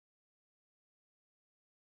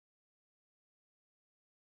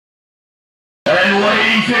And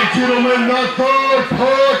ladies and gentlemen, the third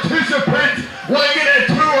participant, weighing at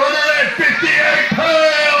 258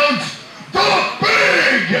 pounds, the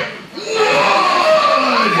Big One!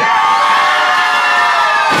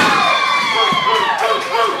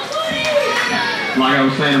 Like I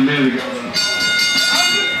was saying a minute ago.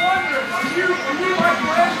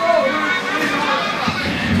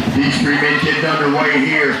 These three men getting underway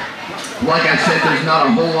here. Like I said, there's not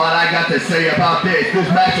a whole lot I got to say about this. This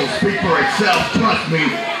match will speak for itself, trust me.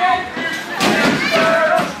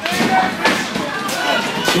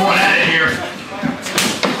 Going at it here.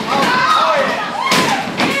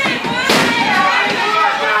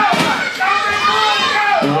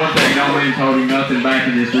 The one thing no man's holding nothing back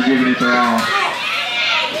in this, they're giving it their all.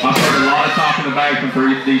 I've heard a lot of talking about from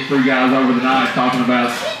these three guys over the night, talking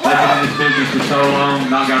about they've been in this business for so long,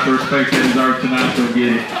 not got the respect they deserve tonight, so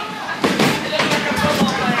get it.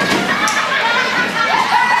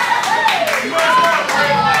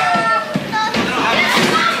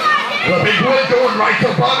 The Big One going right to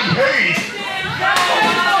Bobby Hayes.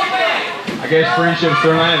 I guess friendship's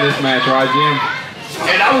thrown out in this match, right, Jim?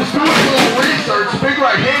 And I was doing a little research, big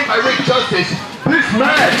right hand by Rick Justice. This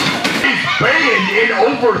match is banned in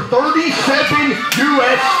over 37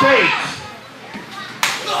 U.S. states.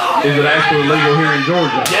 Is it actually legal here in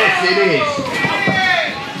Georgia? Yes, it is.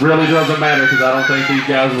 Really doesn't matter because I don't think these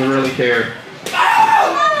guys will really care.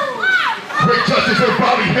 Rick Justice and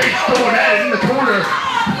Bobby Hayes going at it in the corner.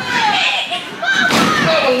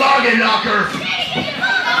 Double noggin knocker.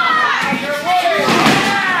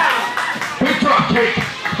 Big drop kick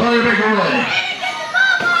by the Big One.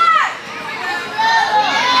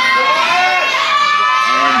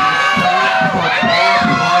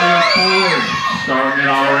 Starting it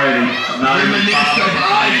already. Not in even the midst of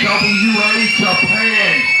IWA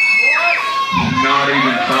Japan. Not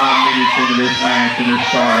even 5 minutes into this match and they're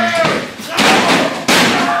starting.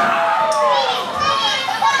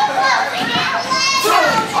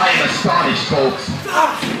 I am astonished, folks.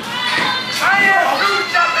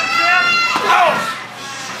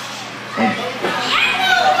 And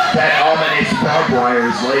that ominous barbed wire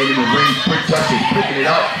is laying in the ring. Quick touch is picking it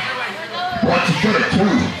up. What's he gonna do?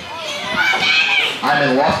 I'm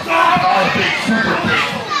in lost. Oh, big super kick.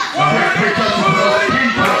 Quick touch is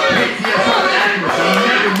pinpoint kick. He has some accuracy. He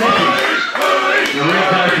never misses. The real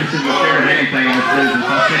touches isn't scared of anything in this business.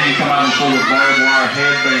 I've seen him come out and pull with barbed wire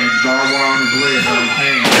headbands, barbed wire on his wrist, on his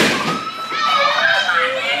hand.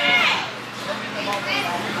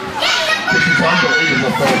 This is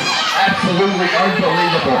unbelievable, folks. Absolutely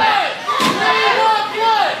unbelievable.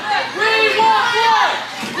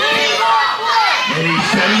 And he's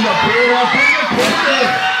setting the beer up in the corner.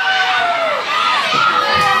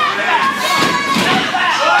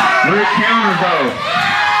 Rick counter though.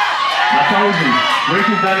 I told you, Rick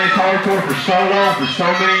has done this hardcore for so long, for so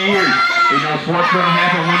many years. He knows what's going to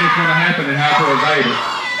happen, when it's going to happen, and how to evade it.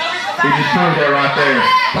 He just proved that right there.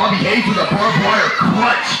 Bobby Hayes with a barbed wire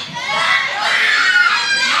clutch.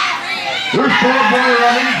 There's barbed wire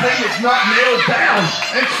on anything that's not nailed down,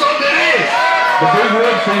 and some it is. The Big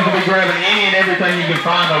One seems to be grabbing any and everything you can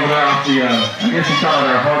find over there off the, I guess you call it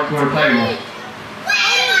our hardcore table.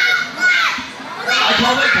 I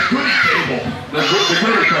call that the goodie table. The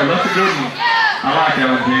goodie table, that's a good one. I like that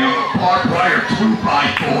one, Jim. Barbed wire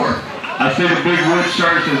 2x4. I see the Big Wood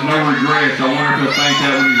shirt says no regrets. I wonder if he'll think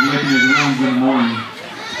that when he's licking his wounds in the morning.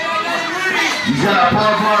 He's got a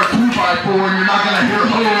barbed wire 2x4 and you're not going to hear a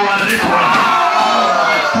whole lot of this one. Oh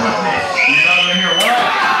my goodness. You're not going to hear what?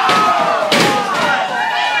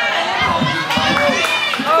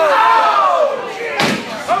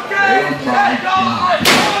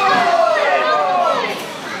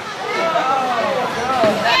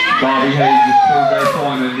 Bobby Hayes just proved their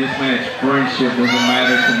point in this match. Friendship doesn't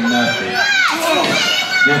matter to nothing.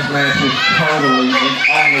 This match is totally and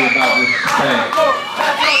only about respect.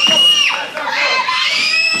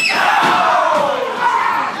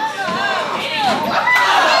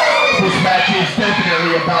 This match is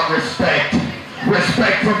definitely about respect.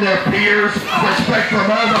 Respect from their peers, respect from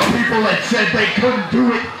other people that said they couldn't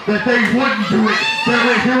do it, that they wouldn't do it.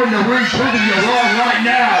 They're here in the ring proving you wrong right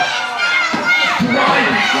now.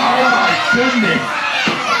 Driving, oh my goodness.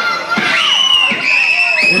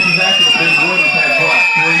 This is after the Big Wood has had, what,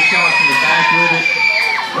 3 shots in the back with it?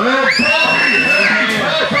 Well, Bobby Hayes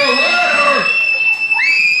has a ladder.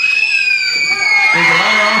 Does the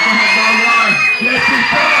ladder also have barbed wire? Yes, he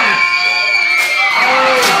does.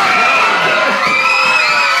 Oh my God.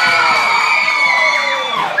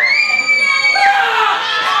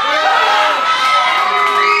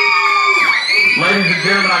 Ladies and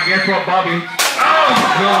gentlemen, I guess what Bobby... Oh,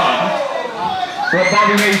 God. What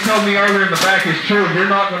Bobby Hayes told me earlier in the back is true. You're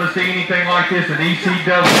not going to see anything like this in ECW,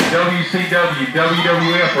 WCW,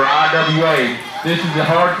 WWF, or IWA. This is as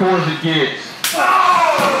hardcore as it gets.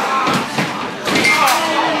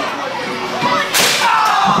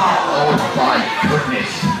 Oh my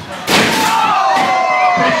goodness.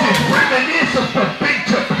 This is reminiscent of the Big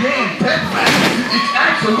Japan Death Match. It's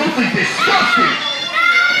absolutely disgusting.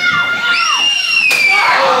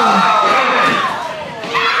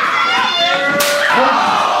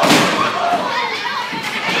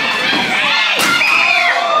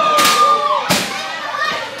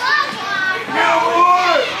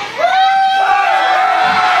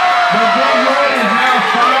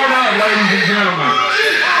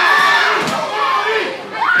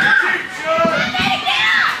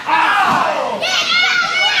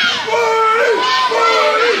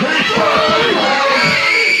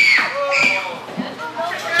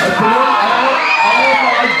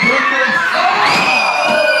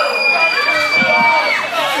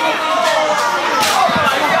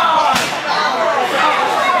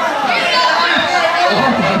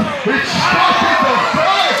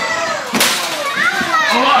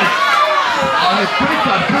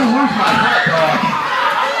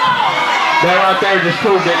 That right there just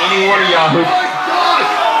proved that any one of y'all who...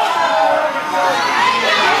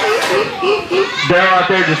 That right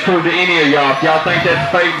there just proved to any of y'all. If y'all think that's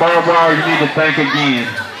fake barbed wire, you need to think again.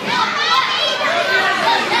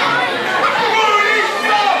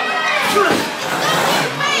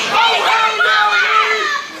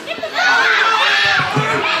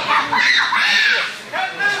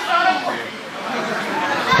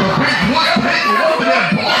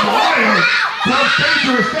 How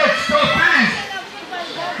dangerous that stuff is!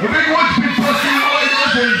 The big one's been busting wide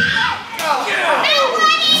open!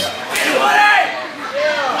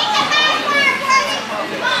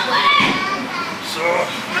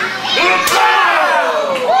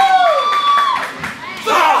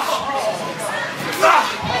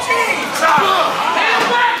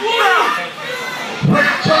 Rick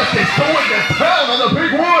Justice going to town on the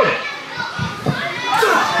big wood!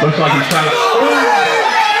 Looks like he's trying to...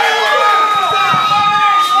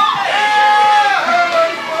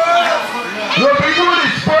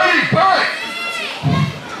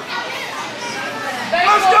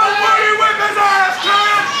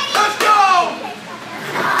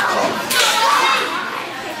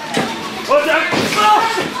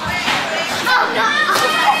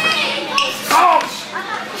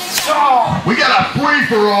 We got a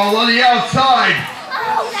free-for-all on the outside.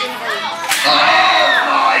 Oh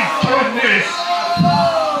my goodness!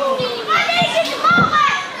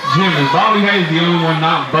 Jim, is Bobby Hayes the only one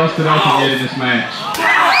not busted open yet in this match?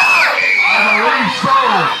 I believe so.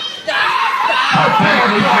 I think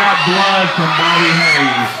we got blood from Bobby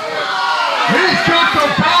Hayes. He's got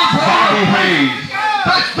the Bobby Hayes.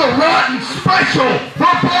 That's the rotten special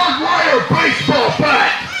for barbed wire baseball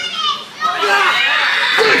bat.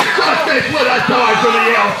 Big Justice with a dive from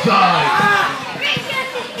the outside.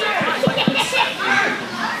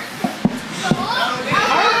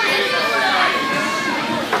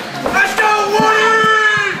 Let's go,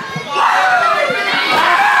 Warriors!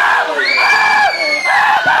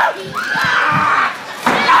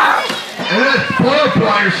 And that barbed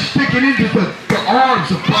wire sticking into the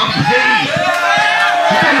arms of Bobby Hayes.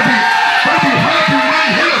 He's gonna be happy when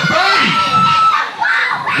he hit a base.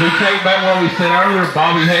 We take back what we said earlier.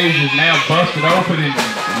 Bobby Hayes is now busted open and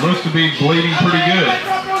looks to be bleeding pretty good.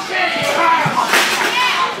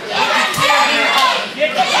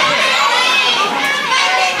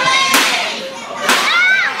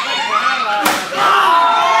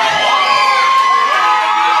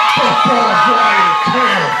 The barbed wire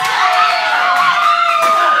tear.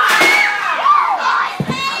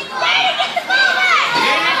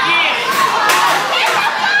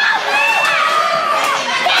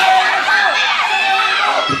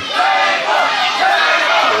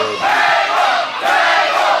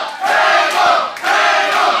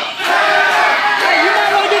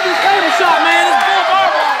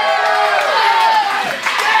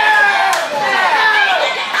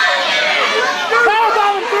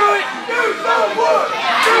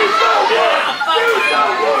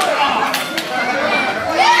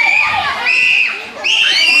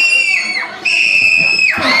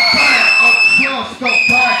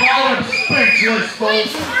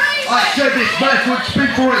 Folks, I said this match would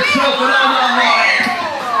speak for itself, and I'm not lying.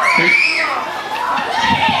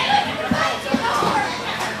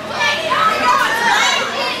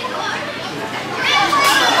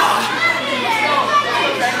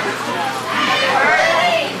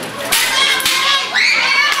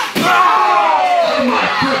 Oh my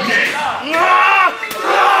goodness!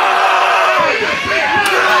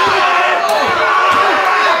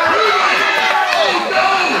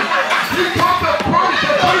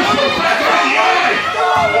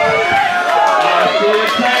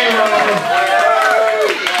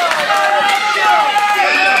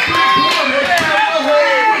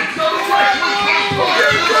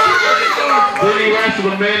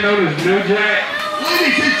 of the men known as New Jack.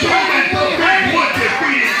 Ladies and gentlemen, the big one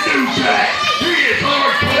defeated New Jack. He is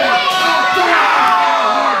hardcore.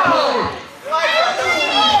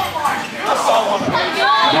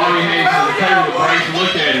 Bobby Hayes at the table with Brace.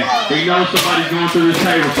 Look at him. He knows somebody's going through this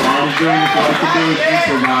table, so all he's doing is what he can do is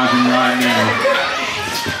improvising right now.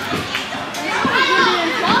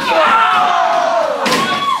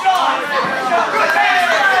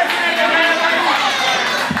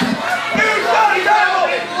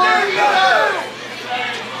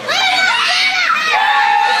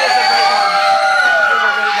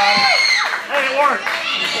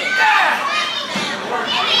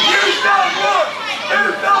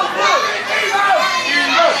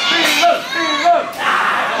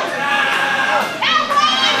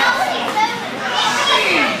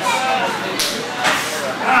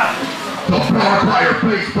 Barbed wire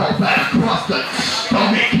baseball bat across the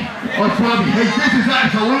stomach of Bobby Hayes. This is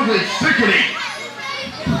absolutely sickening.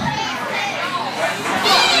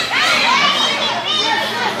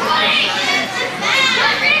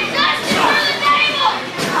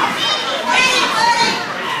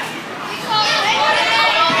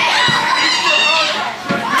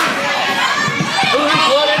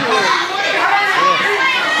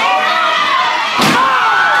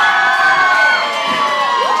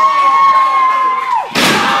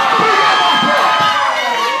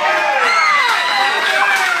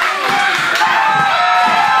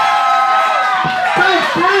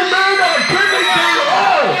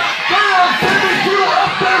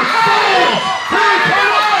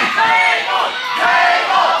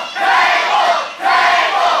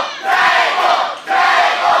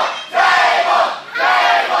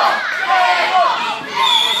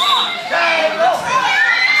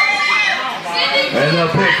 And the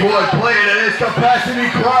big boy playing in his capacity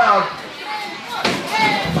crowd.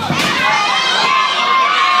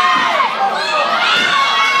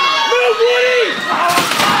 Move, Woody!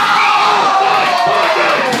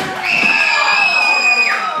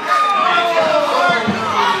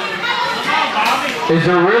 Is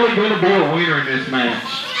there really going to be a winner in this match?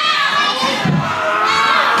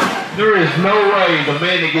 There is no way the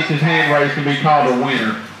man that gets his hand raised can be called a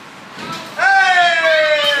winner.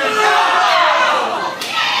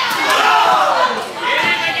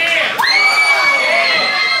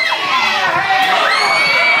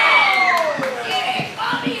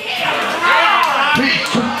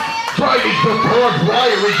 The barbed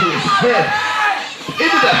wire into his head,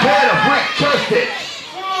 into the head of Rick Justice.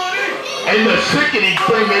 And the sickening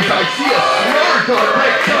thing is I see a smirk on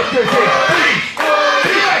Rick Justice's face.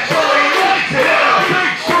 He actually likes it at a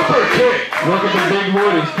big super kick. Look at the big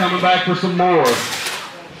Woody's coming back for some more.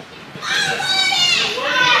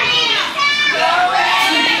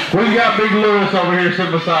 We've got Big Lewis over here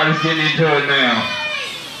sitting beside us getting into it now.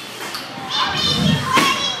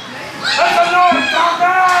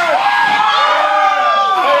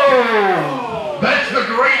 That's the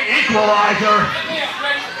great equalizer.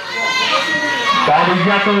 Bobby's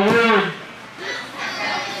got the wood.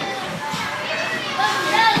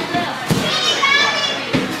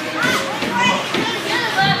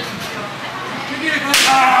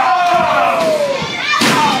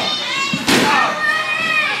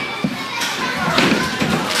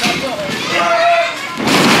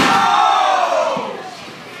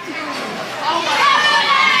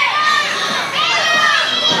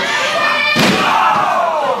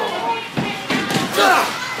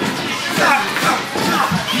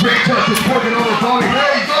 Rick Justice working over Bobby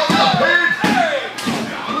Hayes on the pin.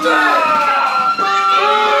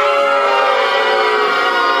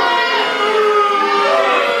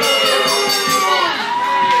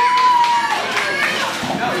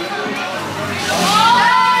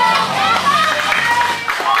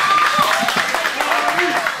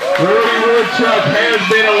 Rudy Woodchuck has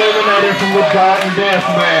been eliminated from the Dalton Death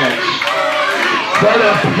Match. But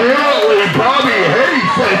apparently Bobby Hayes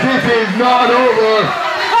says this is not over.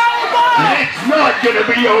 It's not going to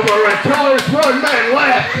be over until there's one man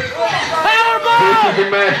left. This is a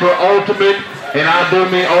match for ultimate, and I do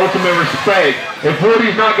mean ultimate respect. If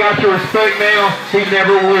Woody's not got your respect now, he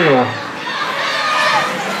never will.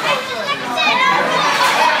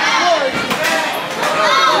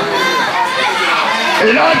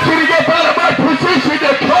 And I'm getting up out of my position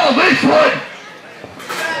to call this one.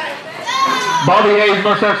 Bobby Hayes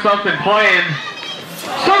must have something planned.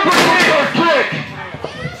 Super kick.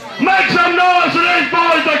 Make some noise for these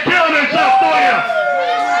boys that killed themselves for you.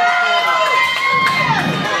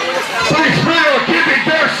 These men are giving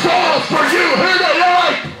their souls for you here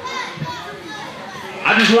tonight.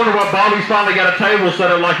 I just wonder why Bobby's finally got a table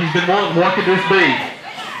set up like he's been wanting. What could this be?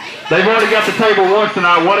 They've already got the table once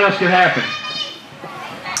tonight. What else could happen?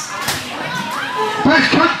 This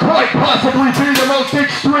could quite possibly be the most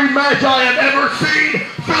extreme match I have ever seen.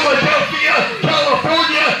 Philadelphia,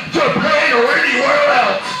 California, Japan, or anywhere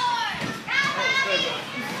else.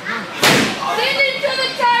 Send it to the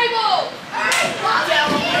table!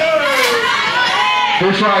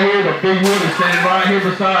 This right here, the big wood is standing right here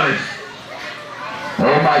beside us.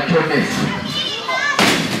 Oh my goodness.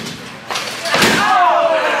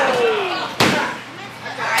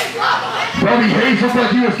 Bobby Hayes looked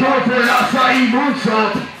like he was going for an acai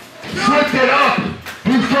moonsault. Slipped it up.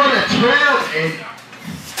 He's got a trail, and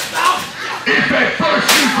if at first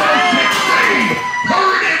he does succeed,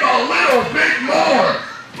 hurt him a little bit more.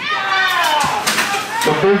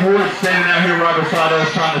 The big wood standing out here right beside us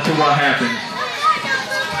trying to see what happens.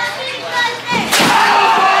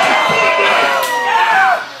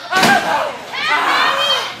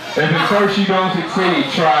 If at first you don't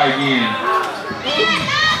succeed, try again.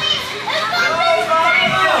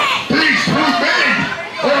 These two men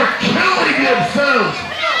are killing themselves.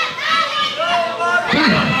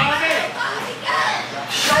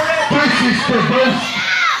 This is the most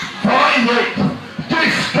violent,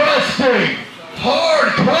 disgusting,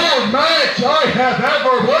 hardcore match I have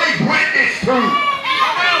ever laid witness to.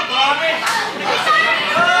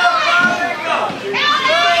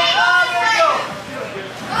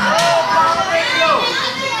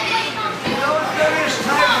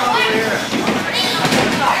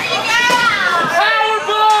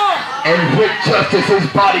 And with justice, his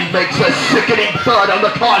body makes a sickening thud on the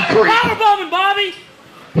concrete. Powerbombing, Bobby!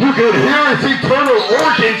 You could hear his internal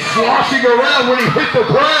organs sloshing around when he hit the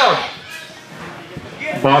ground.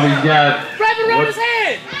 Bobby's got... Wrap it around his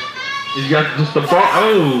head! He's got just a bar...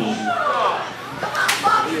 Oh!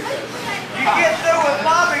 You get through with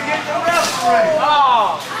Bobby, get the referee.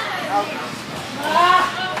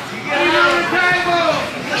 You get on the table.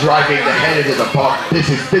 Driving the head into the bar. This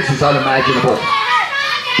is unimaginable.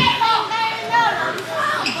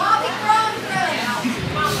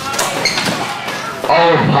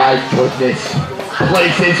 Oh my goodness.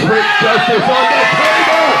 Places Rick Justice on the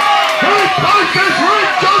table. He places Rick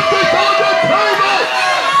Justice on the table.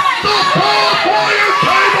 The barbed wire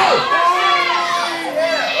table.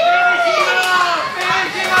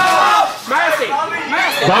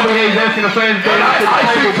 Bobby Hayes asking the fans to go out to the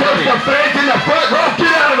table. Suggest the fans in the front row get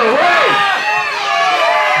out of the way.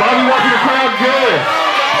 Bobby watching the crowd go.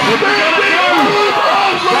 What is he gonna do?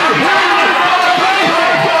 What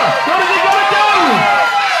is he gonna do?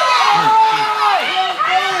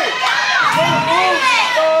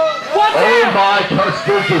 Oh my gosh,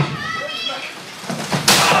 this is...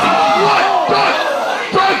 What the...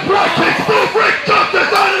 Doug Watkins, move Rick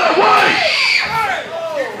Justice out of the way!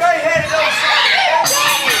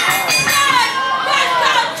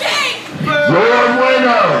 Your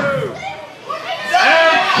winner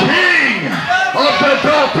and king of the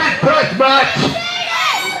Dalton Death Match,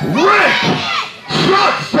 Rick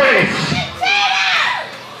Justice!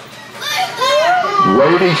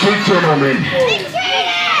 Ladies and gentlemen,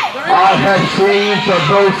 I have seen the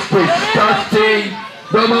most disgusting,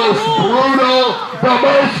 the most brutal, the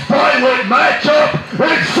most violent matchup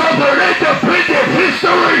in Southern independent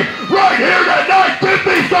history right here tonight. Give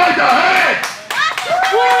these guys a hand!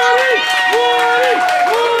 Woody! Woody!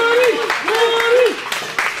 Woody! Woody!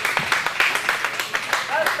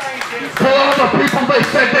 For all the people they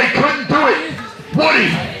said they couldn't do it, Woody!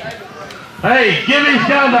 Hey, give these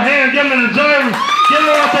guys a hand. Give them a deserve. Give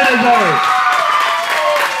them what they deserve.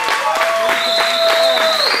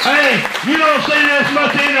 Hey, you don't see this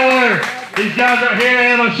much anywhere. These guys are here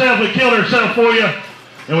and themselves have killed themselves for you,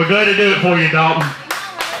 and we're glad to do it for you, Dalton.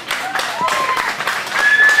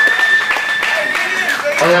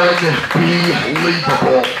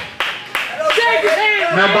 Unbelievable. Shake his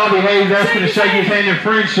hand! Now Bobby Hayes asking to shake his hand in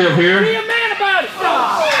friendship here. Be a man about it!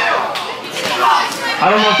 I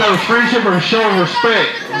don't know if that was friendship or showing respect.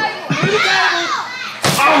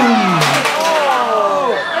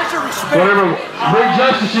 Whatever. Rick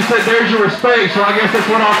Justice just said there's your respect, so I guess that's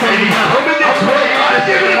what I'll take. Coming this way, I'll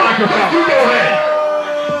give it a microphone. You go ahead.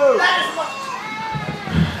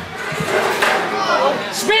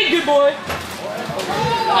 Speak, good boy!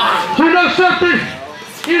 You know something?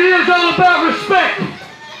 It is all about respect.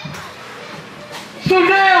 So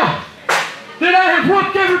now that I have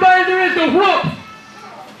whooped everybody there is to whoop,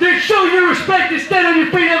 then show your respect and stand on your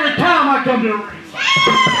feet every time I come to the ring.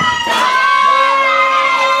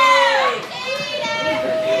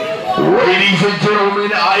 Ladies and gentlemen,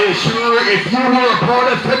 I assure if you were a part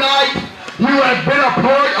of tonight, you have been a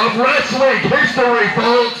part of wrestling history,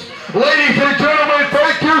 folks. Ladies and gentlemen,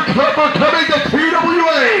 thank you for coming to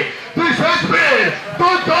TWA. This has been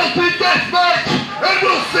the Dalton Death Match, and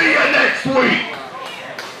we'll see you next week.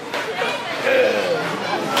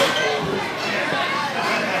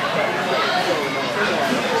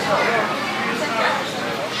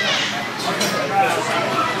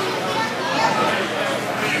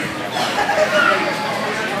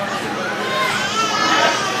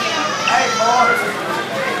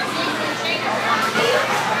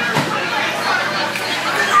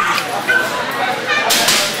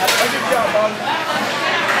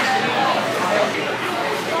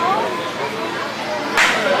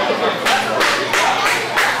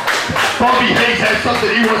 Bobby Hayes has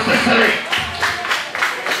something he wants to say.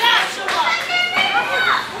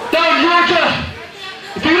 Down Georgia,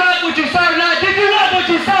 if you like what you saw tonight, did you like what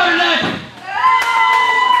you saw tonight?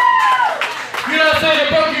 You not saying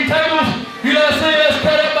the broken tables, you not saying us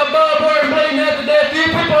cut up by barbed wire and bleeding out to death. Do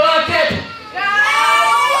you people like it?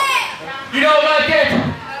 You don't like it?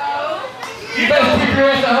 You better keep your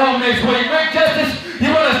ass at home next week. Rick Justice,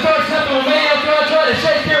 you want to start something with me after I try to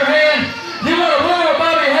shake your hand? You want to rule with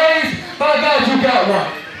Bobby Hayes? By God, you got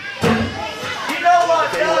one. You know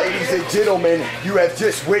what, Ladies and gentlemen, you have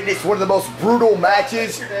just witnessed one of the most brutal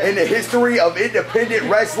matches in the history of independent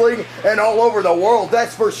wrestling and all over the world,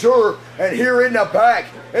 that's for sure. And here in the back,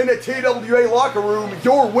 in the TWA locker room,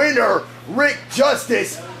 your winner, Rick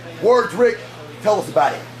Justice. Words, Rick, tell us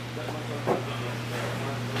about it.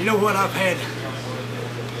 You know what, I've had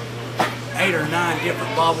 8 or 9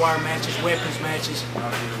 different barbed wire matches, weapons matches.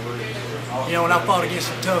 You know, and I fought against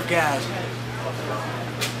some tough guys.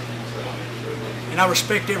 And I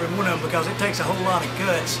respect every one of them because it takes a whole lot of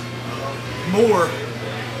guts, more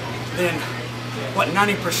than what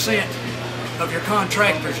 90% of your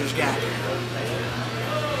contractors has got.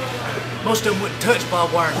 Most of them wouldn't touch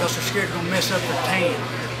barbed wire because they're scared they're going to mess up their tan.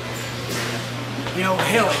 You know,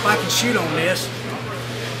 hell, if I can shoot on this,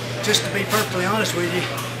 just to be perfectly honest with you,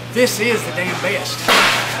 this is the damn best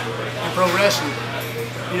in pro wrestling.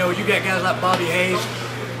 You know, you got guys like Bobby Hayes,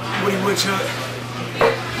 Woody Woodchuck.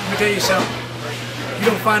 Let me tell you something. You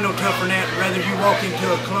don't find no tougher than that. Whether you walk into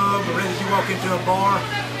a club, or whether you walk into a bar,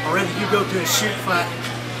 or whether you go to a shoot fight.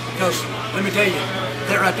 Because, let me tell you,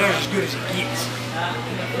 that right there is as good as it gets.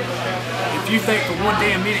 If you think for one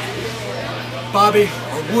damn minute, Bobby,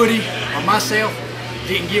 or Woody, or myself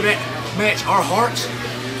didn't give that match our hearts,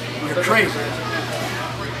 you're crazy.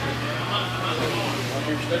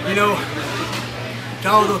 You know, to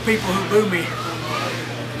all the people who boo me,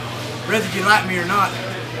 whether you like me or not,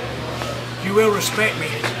 you will respect me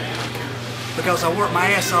because I work my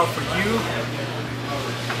ass off for you.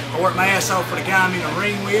 I work my ass off for the guy I'm in the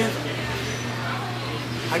ring with.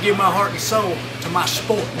 I give my heart and soul to my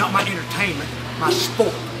sport, not my entertainment, my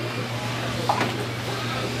sport.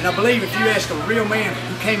 And I believe if you ask a real man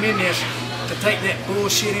who came in this to take that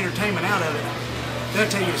bullshit entertainment out of it, they'll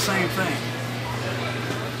tell you the same thing.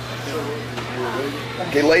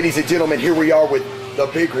 Okay, ladies and gentlemen, here we are with the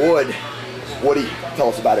Big Wood. Woody, tell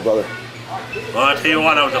us about it, brother. Well, I tell you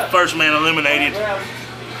what, I was the first man eliminated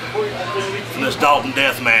in this Dalton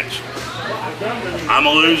Death Match. I'm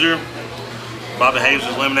a loser. Bobby Hayes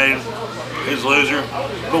was eliminated. He's a loser.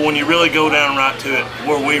 But when you really go down right to it,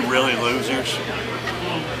 were we really losers?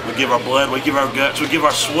 We give our blood, we give our guts, we give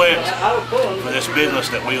our sweat for this business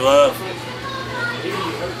that we love.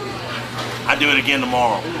 I do it again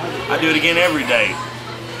tomorrow. I do it again every day.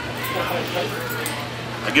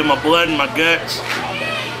 I give my blood and my guts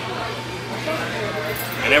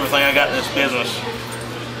and everything I got in this business.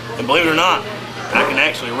 And believe it or not, I can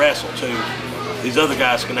actually wrestle too. These other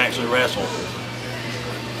guys can actually wrestle.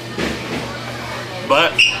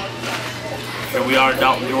 But here we are in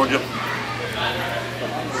Dalton, Georgia.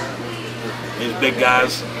 These big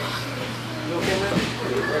guys,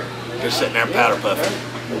 they're sitting there powder puffing.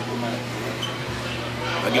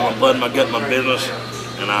 I give my blood, my gut, my business,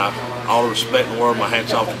 and all the respect in the world, my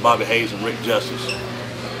hats off to Bobby Hayes and Rick Justice.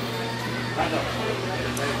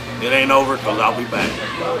 It ain't over because I'll be back.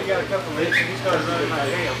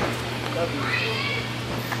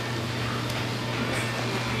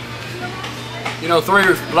 You know,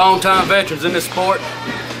 3 long-time veterans in this sport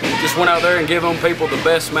just went out there and gave them people the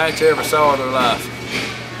best match they ever saw in their life.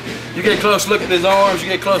 You get a close look at his arms, you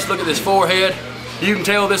get a close look at his forehead, you can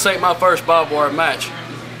tell this ain't my first barbed wire match.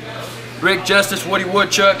 Rick Justice, Woody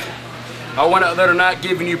Woodchuck, I went out there tonight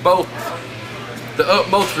giving you both the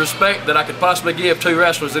utmost respect that I could possibly give 2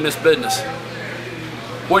 wrestlers in this business.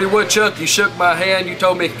 Woody Woodchuck, you shook my hand, you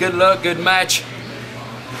told me good luck, good match.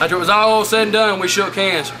 After it was all said and done, we shook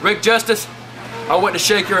hands. Rick Justice, I went to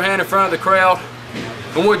shake your hand in front of the crowd,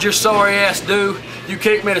 and what'd your sorry ass do? You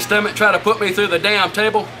kicked me in the stomach, tried to put me through the damn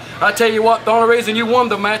table. I tell you what, the only reason you won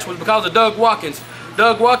the match was because of Doug Watkins.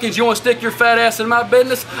 Doug Watkins, you want to stick your fat ass in my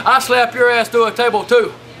business? I slap your ass through a table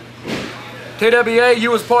too. TWA,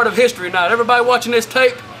 you was part of history tonight. Everybody watching this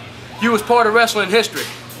tape, you was part of wrestling history.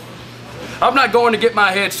 I'm not going to get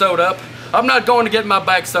my head sewed up. I'm not going to get my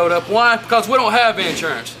back sewed up. Why? Because we don't have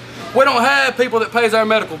insurance. We don't have people that pays our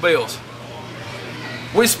medical bills.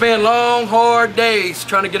 We spend long, hard days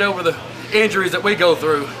trying to get over the injuries that we go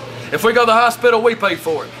through. If we go to the hospital, we pay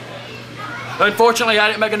for it. Unfortunately, I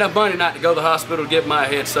didn't make enough money not to go to the hospital to get my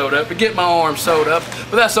head sewed up, to get my arms sewed up,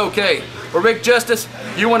 but that's okay. But Rick Justice,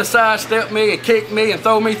 you want to sidestep me and kick me and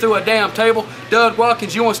throw me through a damn table? Doug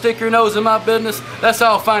Watkins, you want to stick your nose in my business? That's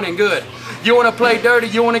all fine and good. You want to play dirty,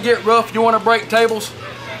 you want to get rough, you want to break tables?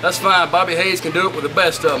 That's fine. Bobby Hayes can do it with the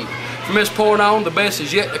best of them. From this point on, the best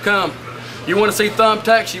is yet to come. You want to see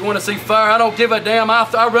thumbtacks, you want to see fire, I don't give a damn.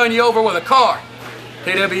 I'll run you over with a car.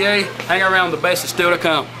 TWA, hang around, the best is still to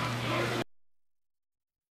come.